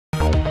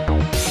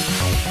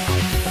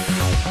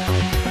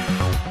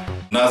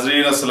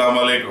नाजरीन अस्सलाम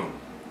वालेकुम।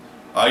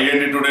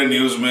 IND टुडे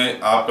न्यूज़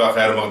में आपका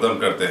खैर मकदम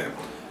करते हैं।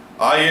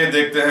 आइए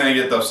देखते हैं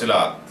ये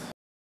तफसीलात।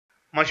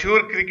 मशहूर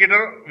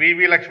क्रिकेटर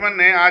VV लक्ष्मण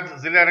ने आज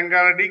जिला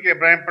रंगारेड्डी के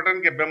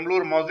इब्राहिमपट्टनम के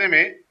बेंगलुरु मौजे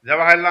में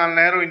Jawaharlal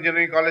Nehru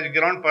engineering college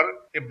ground पर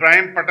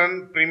इब्राहिमपट्टनम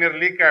प्रीमियर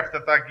लीग का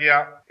इफ्तिताह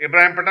किया।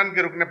 इब्राहिमपट्टनम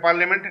के रुकने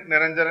पार्लियामेंट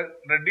निरंजन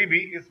रेड्डी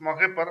भी इस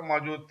मौके पर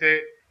मौजूद थे।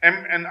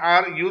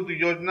 MNR यूथ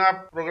योजना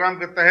प्रोग्राम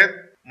के तहत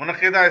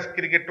मुनक़िदा इस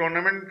क्रिकेट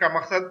टूर्नामेंट का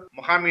मकसद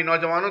मुकामी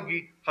नौजवानों की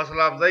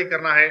हौसला अफजाई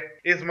करना है।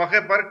 इस मौके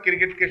पर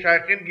क्रिकेट के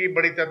शायकीन की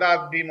बड़ी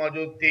तादाद भी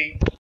मौजूद थी।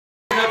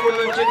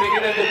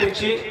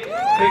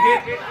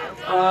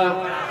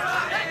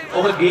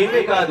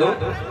 गेमे कादु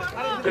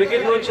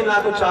क्रिकेट नुंची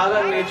नाकु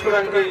चाला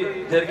नेर्चुकोवडानिकी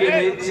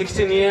जरिगिंदी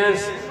 16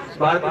 इयर्स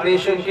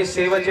భారతదేశానికి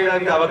సేవ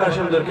చేయడానికి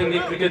అవకాశం దొరికింది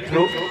క్రికెట్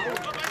త్రూ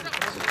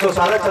సో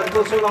చాలా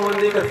సంతోషంగా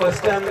ఉంది ఇక్కడ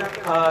first time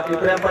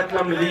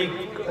ఇబ్రాహింపట్నం league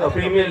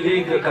premier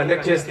league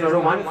conduct చేస్తున్నారు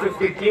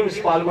 150 టీమ్స్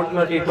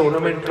పాల్గొంటున్నారు ఈ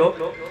టోర్నమెంట్ లో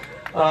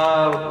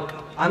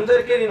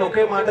అందరికీ నేను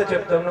ఒకే మాట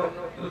చెప్తాను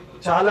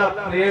చాలా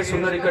ప్లేయర్స్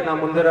ఉన్నారు ఇక్కడ నా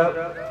ముందర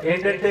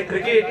ఏంటంటే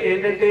క్రికెట్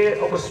ఏంటంటే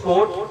ఒక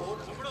స్పోర్ట్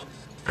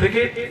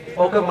క్రికెట్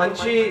ఒక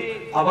మంచి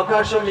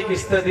అవకాశం మీకు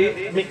ఇస్తుంది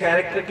మీ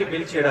క్యారెక్టర్ కి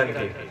బిల్డ్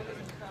చేయడానికి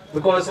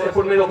బికాజ్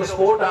ఇప్పుడు మీరు ఒక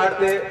స్పోర్ట్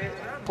ఆడితే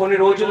కొన్ని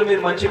రోజులు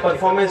మీరు మంచి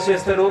పర్ఫార్మెన్స్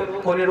చేస్తారు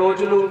కొన్ని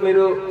రోజులు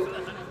మీరు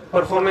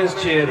పర్ఫార్మెన్స్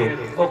చేయరు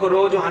ఒక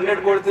రోజు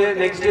 100 కొడితే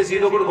నెక్స్ట్ డే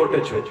 0 కూడా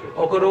కొట్టొచ్చు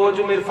ఒక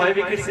రోజు మీరు 5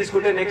 వికెట్స్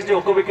తీసుకుంటే నెక్స్ట్ డే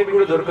ఒక వికెట్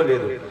కూడా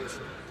దొరకలేదు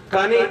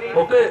కానీ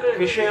ఒక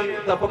విషయం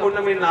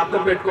తప్పకుండా మీరు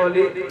జ్ఞాపకం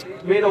పెట్టుకోవాలి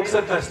మీరు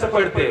ఒకసారి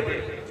కష్టపడితే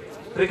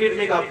క్రికెట్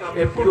మీకు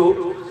ఎప్పుడు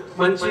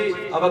మంచి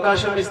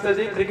అవకాశం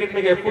ఇస్తుంది క్రికెట్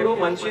మీకు ఎప్పుడు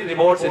మంచి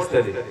రివార్డ్స్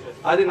ఇస్తుంది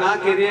అది నా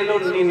కెరియర్లో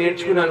నేను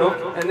నేర్చుకున్నాను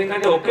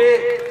ఎందుకంటే ఒకే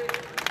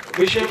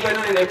విషయం పైన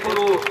నేను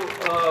ఎప్పుడు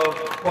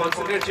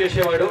కాన్సన్ట్రేట్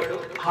చేసేవాడు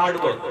హార్డ్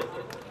వర్క్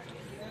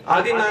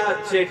అది నా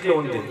చేతిలో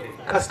ఉంది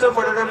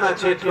కష్టపడడం నా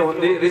చేతిలో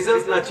ఉంది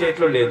రిజల్ట్స్ నా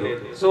చేతిలో లేదు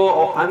సో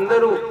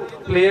అందరూ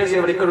ప్లేయర్స్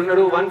ఎవరు ఇక్కడ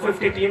ఉన్నారు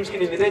 150 టీమ్స్ కి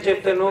నేను ఇదే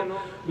చెప్తాను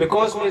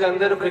బికాస్ మీరు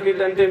అందరూ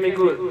క్రికెట్ అంటే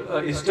మీకు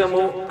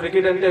ఇష్టము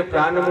క్రికెట్ అంటే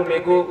ప్రాణము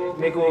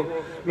మీకు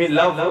మీ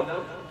లవ్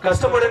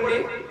కష్టపడండి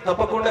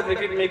తప్పకుండా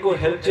క్రికెట్ మీకు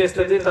హెల్ప్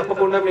చేస్తుంది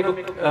తప్పకుండా మీకు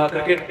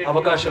క్రికెట్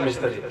అవకాశం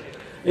ఇస్తుంది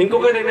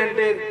ఇంకొకటి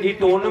ఏంటంటే ఈ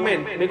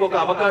టోర్నమెంట్ మీకు ఒక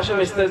అవకాశం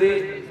ఇస్తుంది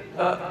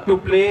to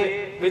play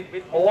with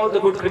all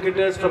the good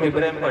cricketers from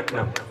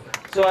ఇబ్రాహింపట్నం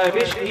so I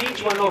wish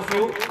each one of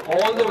you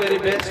all the very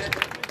best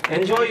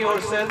enjoy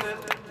your self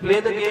play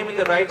the game in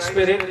the right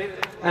spirit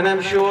and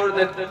I'm sure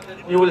that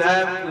you will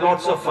have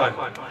lots of fun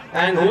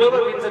and whoever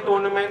wins the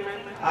tournament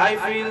I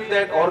feel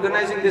that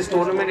organizing this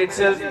tournament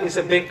itself is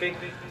a big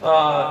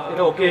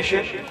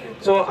occasion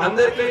so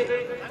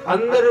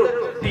andaru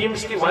teams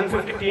ki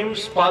 150 teams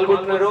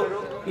palgontunnaru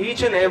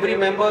each and every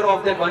member of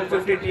that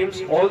 150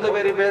 teams all the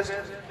very best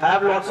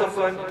have lots of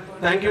fun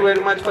thank you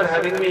very much for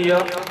having me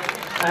here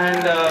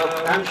and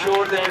I'm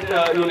sure that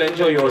you'll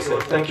enjoy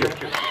yourself thank you